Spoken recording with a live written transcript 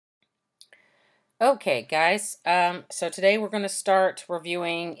Okay, guys, so today we're going to start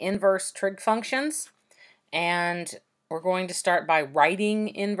reviewing inverse trig functions, and we're going to start by writing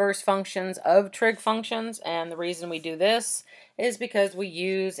inverse functions of trig functions, and the reason we do this is because we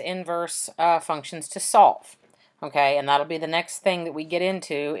use inverse functions to solve. Okay, and that'll be the next thing that we get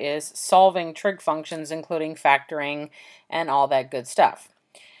into is solving trig functions, including factoring and all that good stuff.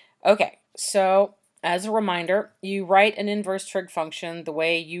 Okay, so as a reminder, you write an inverse trig function the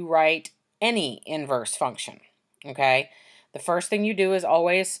way you write any inverse function. Okay, the first thing you do is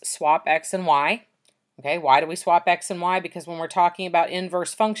always swap x and y. Okay, why do we swap x and y? Because when we're talking about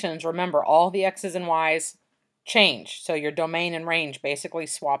inverse functions, remember all the x's and y's change. So your domain and range basically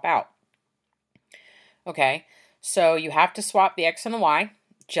swap out. Okay, so you have to swap the x and the y,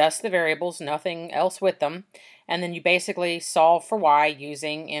 just the variables, nothing else with them. And then you basically solve for y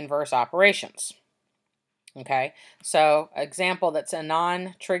using inverse operations. Okay, so example that's a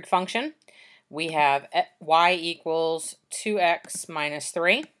non-trig function. We have y equals 2x minus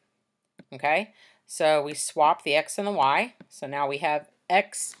 3. Okay, so we swap the x and the y. So now we have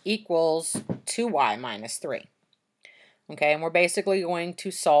x equals 2y minus 3. Okay, and we're basically going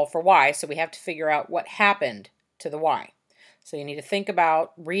to solve for y, so we have to figure out what happened to the y. So you need to think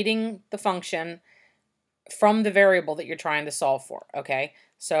about reading the function from the variable that you're trying to solve for. Okay,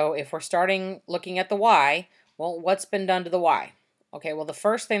 so if we're starting looking at the y, well, what's been done to the y? Okay, well, the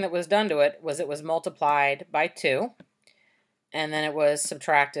first thing that was done to it was multiplied by 2, and then it was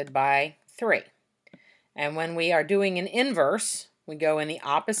subtracted by 3. And when we are doing an inverse, we go in the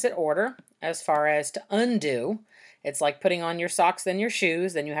opposite order as far as to undo. It's like putting on your socks, then your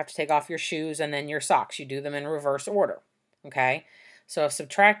shoes, then you have to take off your shoes, and then your socks. You do them in reverse order. Okay? So if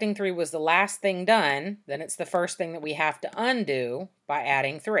subtracting 3 was the last thing done, then it's the first thing that we have to undo by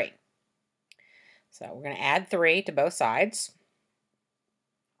adding 3. So we're going to add 3 to both sides.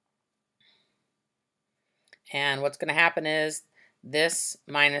 And what's going to happen is this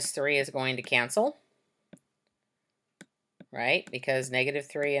minus 3 is going to cancel, right? Because negative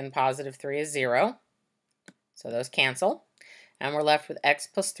 3 and positive 3 is 0. So those cancel. And we're left with x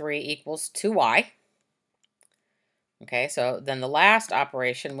plus 3 equals 2y. Okay, so then the last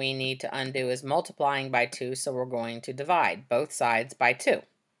operation we need to undo is multiplying by 2, so we're going to divide both sides by 2.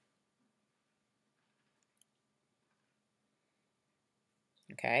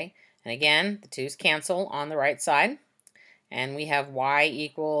 Okay, and again, the 2's cancel on the right side, and we have y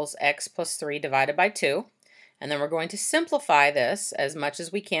equals x plus 3 divided by 2. And then we're going to simplify this as much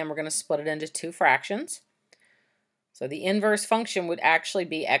as we can. We're going to split it into 2 fractions. So the inverse function would actually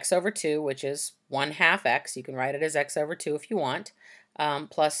be x over 2, which is 1/2 x. You can write it as x over 2 if you want,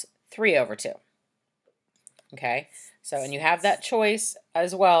 plus 3 over 2. Okay, so and you have that choice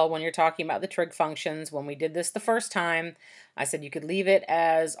as well when you're talking about the trig functions. When we did this the first time, I said you could leave it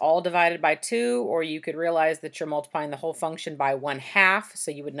as all divided by 2, or you could realize that you're multiplying the whole function by 1/2,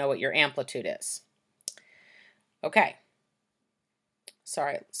 so you would know what your amplitude is. Okay,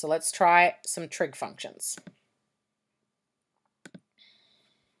 sorry, so let's try some trig functions.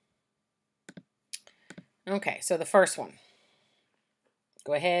 Okay, so the first one.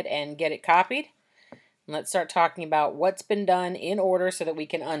 Go ahead and get it copied. And let's start talking about what's been done in order so that we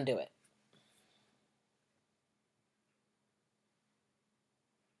can undo it.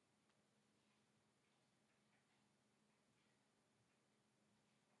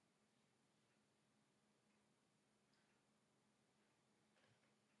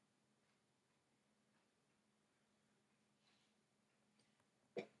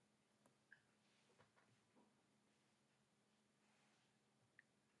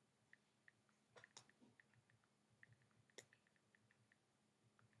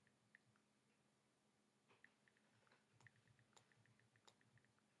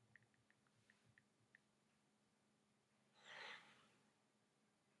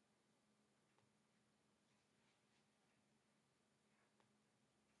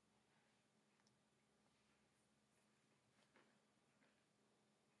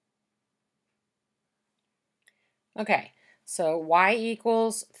 Okay, so y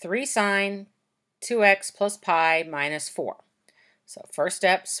equals 3 sine 2x plus pi minus 4. So first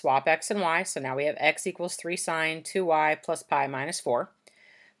step, swap x and y. So now we have x equals 3 sine 2y plus pi minus 4.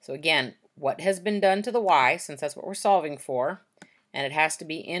 So again, what has been done to the y, since that's what we're solving for, and it has to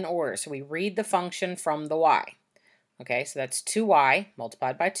be in order. So we read the function from the y. Okay, so that's 2y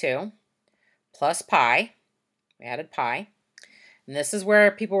multiplied by 2 plus pi. We added pi. And this is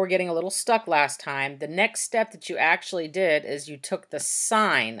where people were getting a little stuck last time. The next step that you actually did is you took the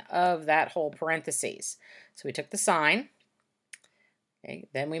sign of that whole parentheses. So we took the sign. Okay,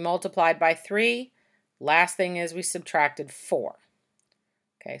 then we multiplied by 3. Last thing is we subtracted 4.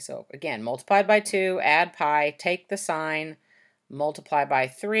 Okay, so again, multiplied by 2, add pi, take the sign, multiply by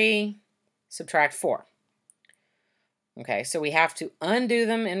 3, subtract 4. Okay, so we have to undo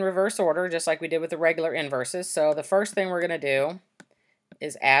them in reverse order, just like we did with the regular inverses. So the first thing we're going to do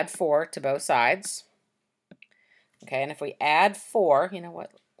is add 4 to both sides. Okay, and if we add 4, you know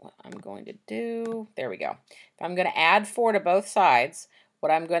what I'm going to do? There we go. If I'm going to add 4 to both sides,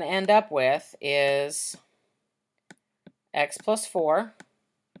 what I'm going to end up with is x plus 4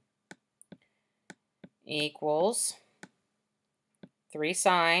 equals 3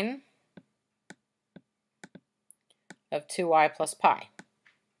 sine of 2y plus pi.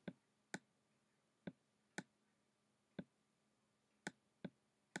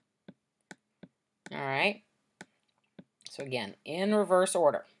 All right. So again, in reverse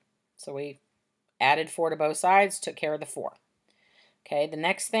order. So we added 4 to both sides, took care of the 4. Okay, the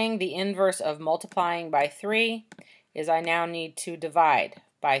next thing, the inverse of multiplying by 3, is I now need to divide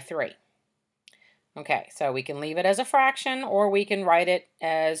by 3. Okay, so we can leave it as a fraction, or we can write it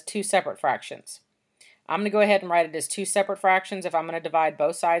as 2 separate fractions. I'm going to go ahead and write it as 2 separate fractions. If I'm going to divide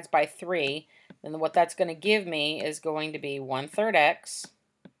both sides by 3, then what that's going to give me is going to be 1/3 x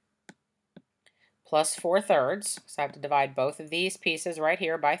plus 4/3. So I have to divide both of these pieces right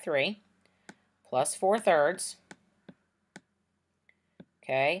here by 3, plus 4/3.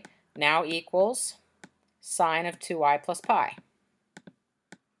 Okay, now equals sine of 2y plus pi.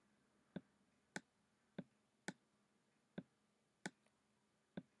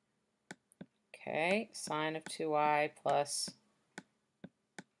 Okay, sine of 2y plus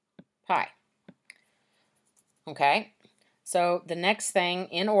pi. Okay, so the next thing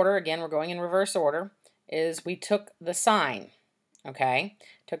in order, again, we're going in reverse order, is we took the sign. Okay,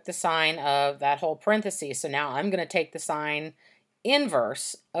 took the sign of that whole parenthesis. So now I'm going to take the sign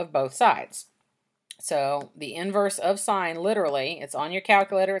inverse of both sides. So the inverse of sine, literally, it's on your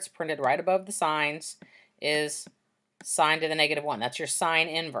calculator, it's printed right above the signs, is sine to the -1. That's your sine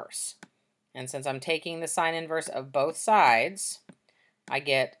inverse. And since I'm taking the sine inverse of both sides, I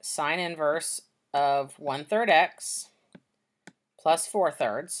get sine inverse of 1/3 x plus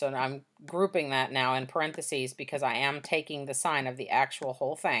 4/3. So I'm grouping that now in parentheses because I am taking the sine of the actual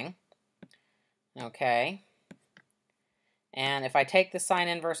whole thing. Okay. And if I take the sine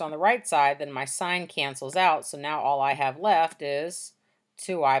inverse on the right side, then my sine cancels out. So now all I have left is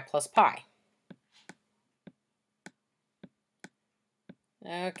 2y plus pi.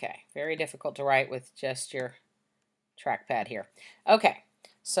 Okay, very difficult to write with just your trackpad here. Okay,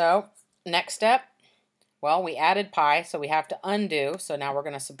 so next step, well, we added pi, so we have to undo. So now we're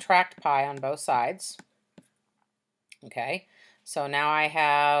going to subtract pi on both sides. Okay, so now I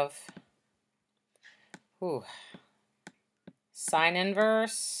have sine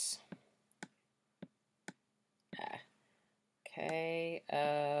inverse, okay,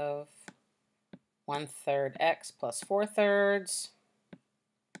 of 1/3 x plus 4/3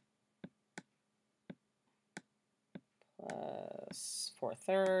 plus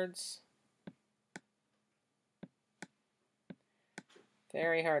 4/3.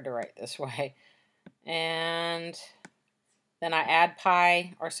 Very hard to write this way. And then I add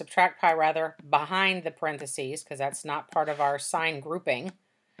pi, or subtract pi rather, behind the parentheses, because that's not part of our sign grouping.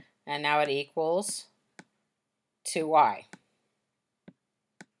 And now it equals 2y.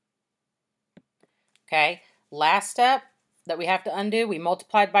 Okay, last step that we have to undo, we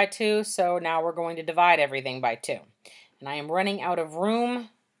multiplied by 2, so now we're going to divide everything by 2. And I am running out of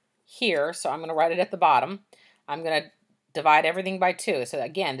room here, so I'm going to write it at the bottom. I'm going to divide everything by 2. So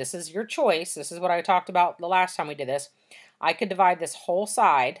again, this is your choice. This is what I talked about the last time we did this. I could divide this whole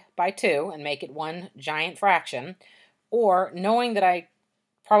side by 2 and make it one giant fraction. Or, knowing that I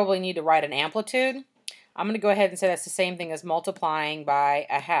probably need to write an amplitude, I'm going to go ahead and say that's the same thing as multiplying by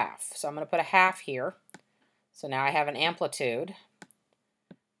a half. So I'm going to put a half here. So now I have an amplitude,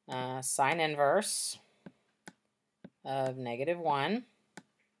 sine inverse of -1,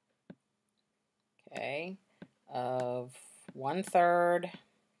 okay, of 1/3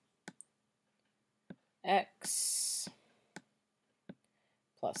 x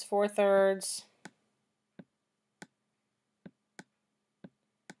plus 4/3,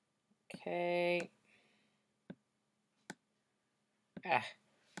 okay,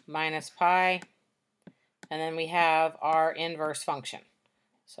 minus pi, and then we have our inverse function.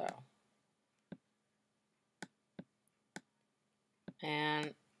 So,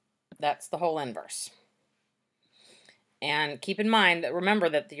 and that's the whole inverse. And keep in mind that, remember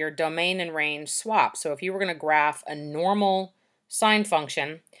that your domain and range swap. So if you were going to graph a normal sine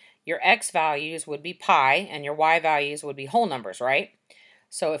function, your x values would be pi and your y values would be whole numbers, right?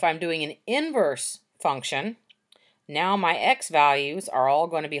 So if I'm doing an inverse function, Now my x values are all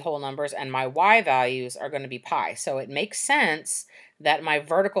going to be whole numbers and my y values are going to be pi. So it makes sense that my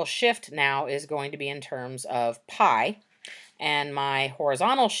vertical shift now is going to be in terms of pi, and my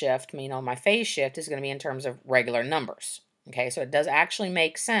horizontal shift, my phase shift, is going to be in terms of regular numbers. Okay, so it does actually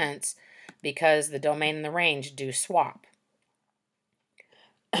make sense because the domain and the range do swap.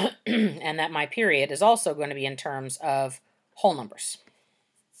 And that my period is also going to be in terms of whole numbers.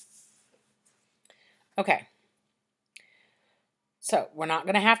 Okay. So we're not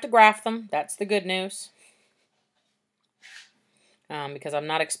going to have to graph them. That's the good news. Because I'm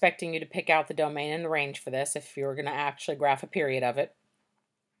not expecting you to pick out the domain and the range for this if you're going to actually graph a period of it.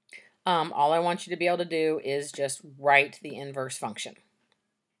 All I want you to be able to do is just write the inverse function.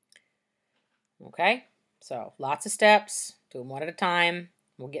 Okay? So lots of steps. Do them one at a time.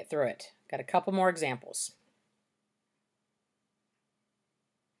 We'll get through it. Got a couple more examples.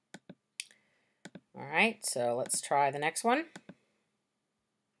 All right, so let's try the next one.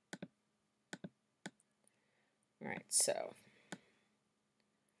 All right, so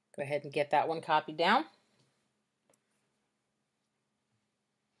go ahead and get that one copied down.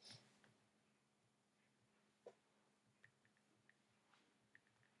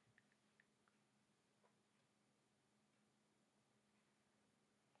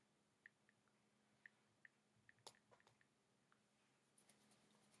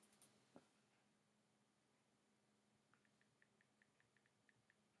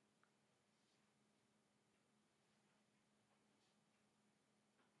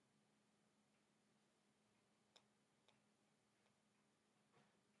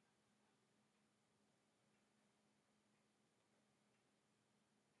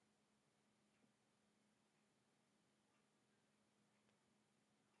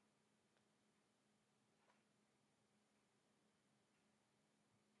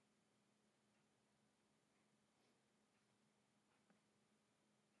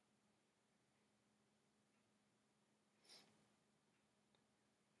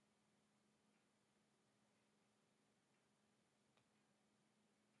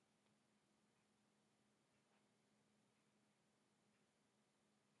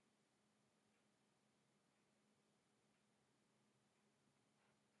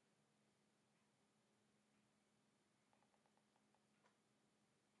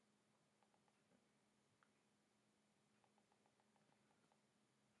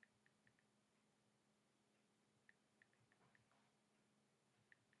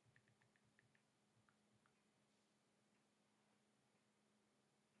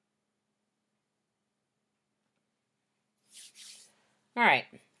 All right,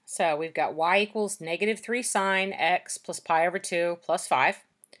 so we've got y equals -3 sine x plus pi over 2 plus 5.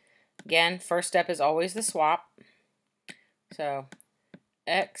 Again, first step is always the swap. So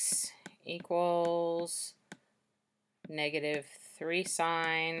x equals -3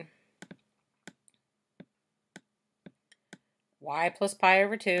 sine y plus pi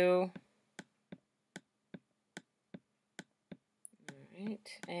over 2. All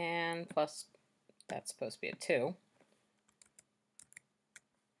right, and plus, that's supposed to be a 2.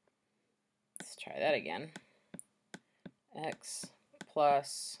 Let's try that again. X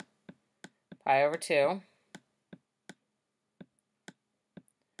plus pi over 2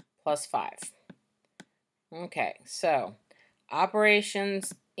 plus 5. Okay, so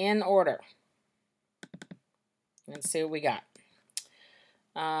operations in order. Let's see what we got.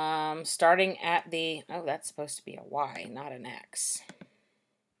 Starting at the, oh, that's supposed to be a y, not an x.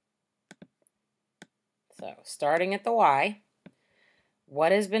 So starting at the y,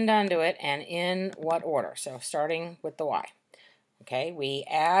 what has been done to it and in what order? So starting with the y. Okay, we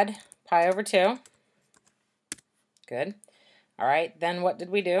add pi over 2. Good. All right, then what did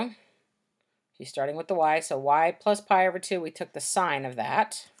we do? She's starting with the y, so y plus pi over 2, we took the sine of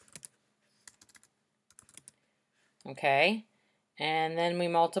that. Okay, and then we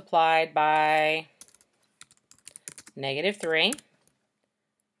multiplied by -3.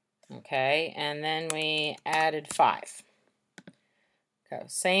 Okay, and then we added 5. Okay,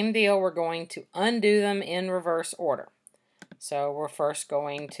 same deal, we're going to undo them in reverse order. So we're first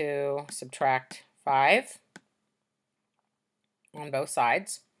going to subtract 5 on both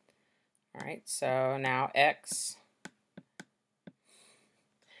sides. All right, so now x,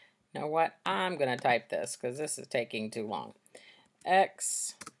 you know what, I'm going to type this because this is taking too long.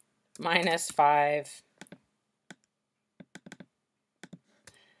 X minus 5,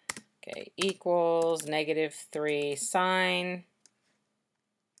 okay, equals -3 sine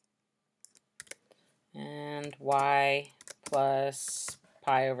and y plus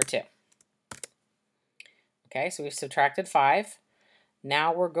pi over 2. Okay, so we've subtracted 5.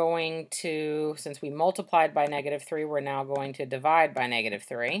 Now we're going to, since we multiplied by -3, we're now going to divide by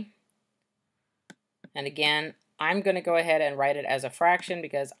 -3. And again, I'm going to go ahead and write it as a fraction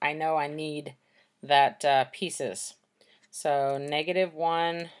because I know I need that pieces. So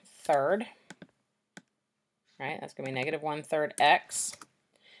 -1/3, right? That's going to be -1/3 x.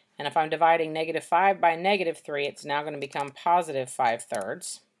 And if I'm dividing -5 by -3, it's now going to become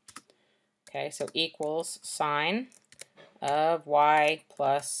 +5/3. Okay, so equals sine of y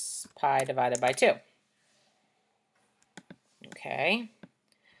plus pi divided by 2. Okay,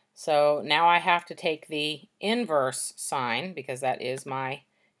 so now I have to take the inverse sine because that is my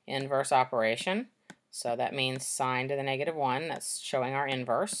inverse operation. So that means sine to the -1. That's showing our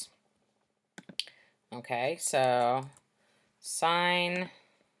inverse. Okay, so sine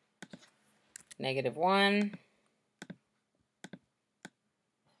 -1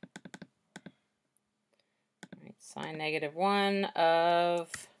 sine -1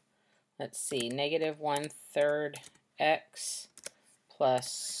 of, let's see, -1/3 x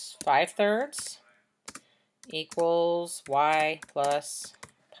plus 5/3 equals y plus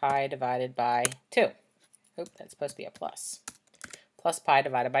pi divided by 2. Oop, that's supposed to be a plus. Plus pi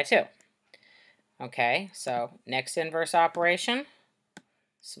divided by 2. Okay, so next inverse operation,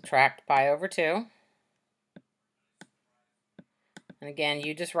 subtract pi over 2. And again,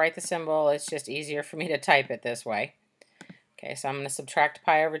 you just write the symbol. It's just easier for me to type it this way. Okay, so I'm going to subtract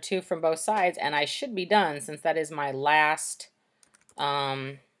pi over 2 from both sides, and I should be done since that is my last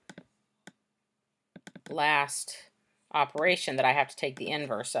operation that I have to take the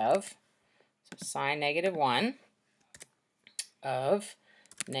inverse of. So sine -1 of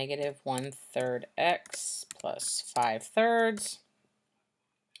 -1/3 x plus 5/3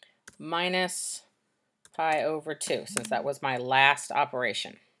 minus pi over 2, since that was my last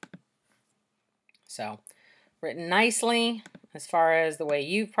operation. So written nicely as far as the way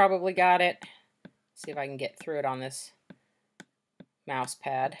you've probably got it. See if I can get through it on this mouse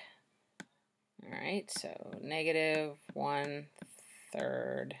pad. All right, so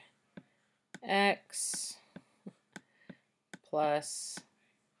 -1/3 x plus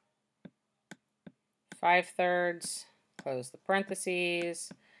 5/3, close the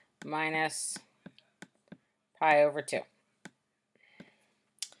parentheses, minus pi over 2.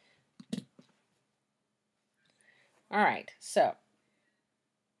 All right, so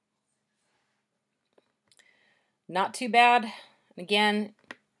not too bad. Again,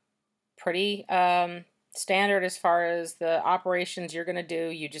 pretty standard as far as the operations you're going to do.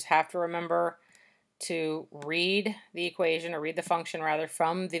 You just have to remember to read the equation, or read the function rather,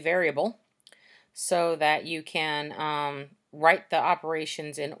 from the variable so that you can write the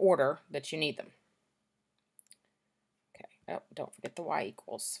operations in order that you need them. Okay, oh, don't forget the y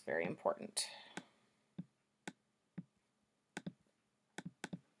equals, very important.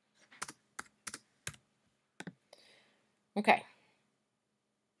 Okay,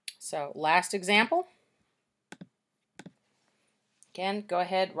 so last example. Again, go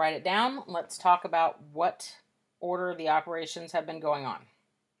ahead, write it down. Let's talk about what order the operations have been going on.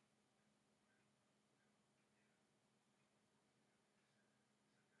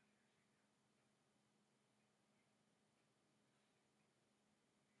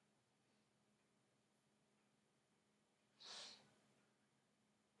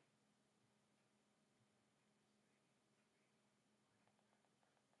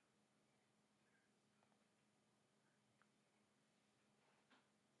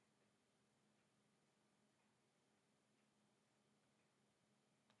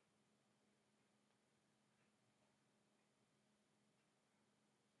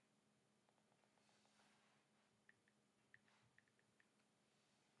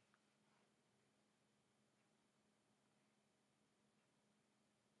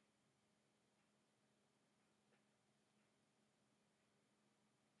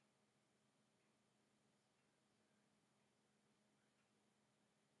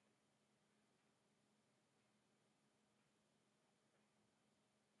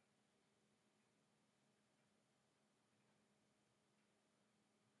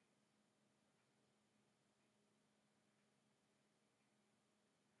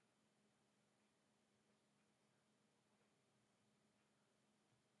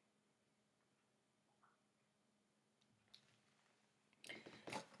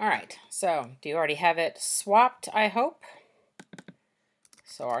 All right, so do you already have it swapped, I hope?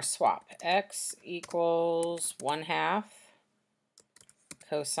 So our swap, x equals 1/2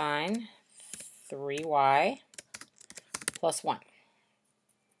 cosine 3y plus 1.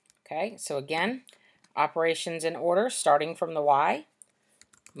 Okay, so again, operations in order, starting from the y,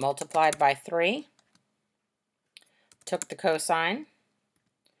 multiplied by 3, took the cosine,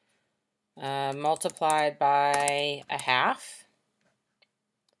 multiplied by a half,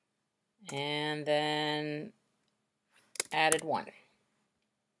 and then added 1.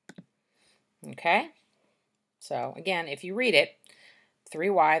 Okay? So again, if you read it,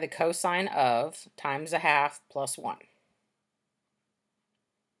 3y, the cosine of, times a half plus 1.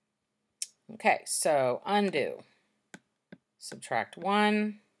 Okay, so undo. Subtract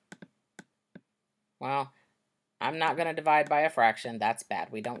 1. Well, I'm not going to divide by a fraction. That's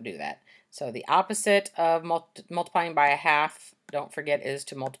bad. We don't do that. So the opposite of multiplying by a half, don't forget, is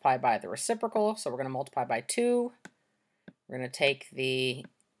to multiply by the reciprocal. So we're going to multiply by 2. We're going to take the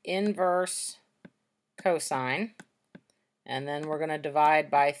inverse cosine, and then we're going to divide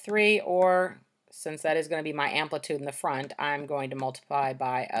by 3, or since that is going to be my amplitude in the front, I'm going to multiply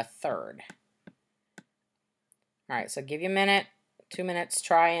by a third. All right, so give you a minute, 2 minutes,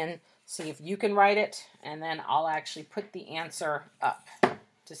 try and see if you can write it, and then I'll actually put the answer up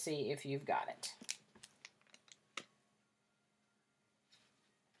to see if you've got it.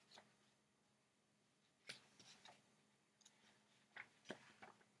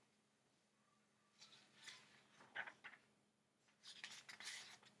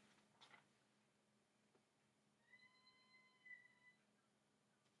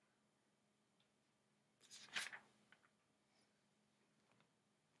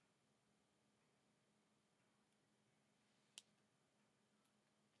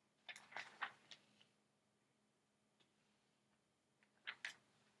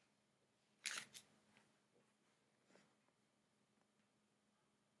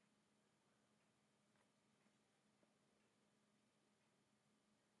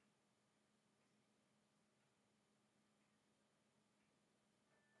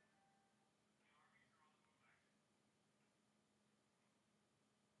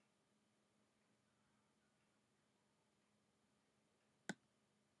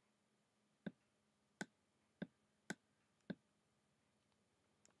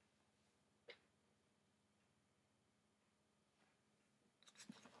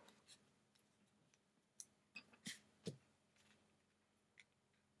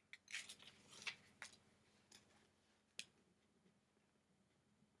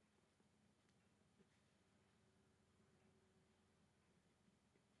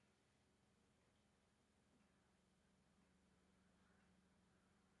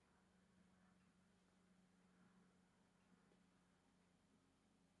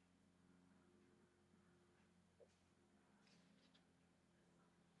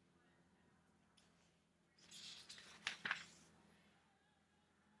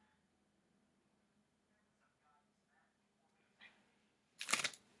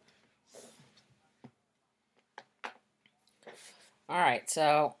 All right,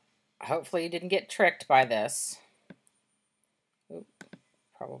 so hopefully you didn't get tricked by this. Oop,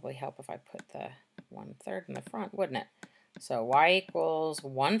 probably help if I put the 1/3 in the front, wouldn't it? So y equals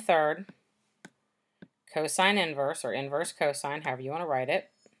 1/3 cosine inverse, or inverse cosine, however you want to write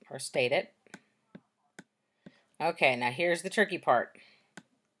it or state it. Okay, now here's the tricky part.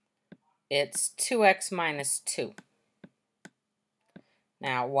 It's 2x minus 2.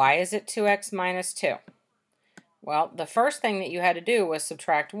 Now, why is it 2x minus 2? Well, the first thing that you had to do was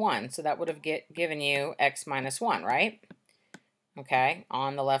subtract 1, so that would have given you x minus 1, right? Okay,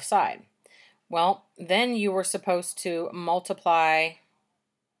 on the left side. Well, then you were supposed to multiply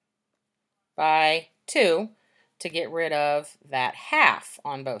by 2 to get rid of that half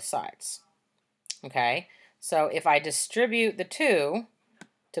on both sides. Okay, so if I distribute the 2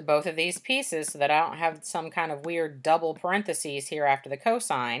 to both of these pieces so that I don't have some kind of weird double parentheses here after the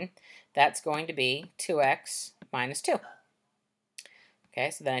cosine, that's going to be 2x minus 2. Okay,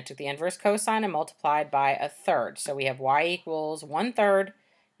 so then I took the inverse cosine and multiplied by a third. So we have y equals 1/3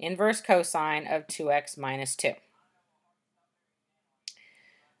 inverse cosine of 2x minus 2.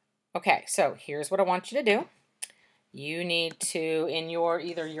 Okay, so here's what I want you to do. You need to, in your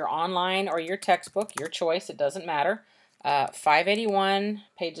either your online or your textbook, your choice, it doesn't matter, 581,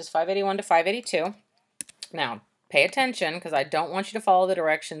 pages 581 to 582. Now, pay attention because I don't want you to follow the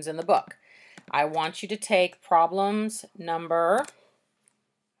directions in the book. I want you to take problems number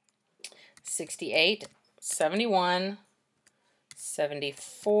 68, 71,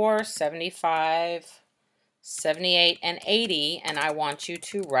 74, 75, 78, and 80, and I want you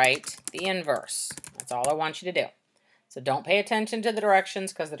to write the inverse. That's all I want you to do. So don't pay attention to the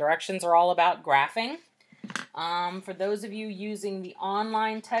directions because the directions are all about graphing. For those of you using the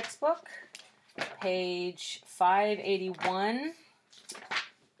online textbook, page 581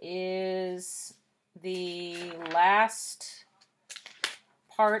 is the last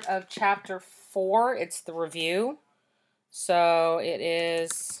part of chapter 4. It's the review. So it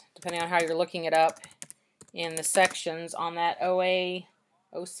is depending on how you're looking it up in the sections on that OA,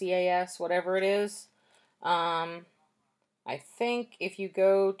 OCAS, whatever it is. I think if you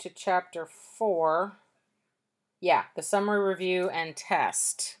go to chapter 4, yeah, the summary, review, and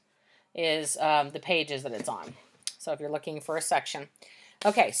test is the pages that it's on. So if you're looking for a section.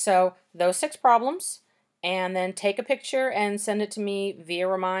 Okay, so those 6 problems, and then take a picture and send it to me via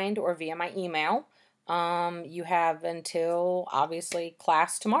Remind or via my email. You have until, obviously,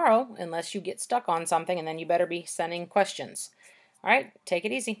 class tomorrow, unless you get stuck on something, and then you better be sending questions. All right, take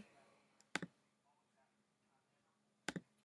it easy.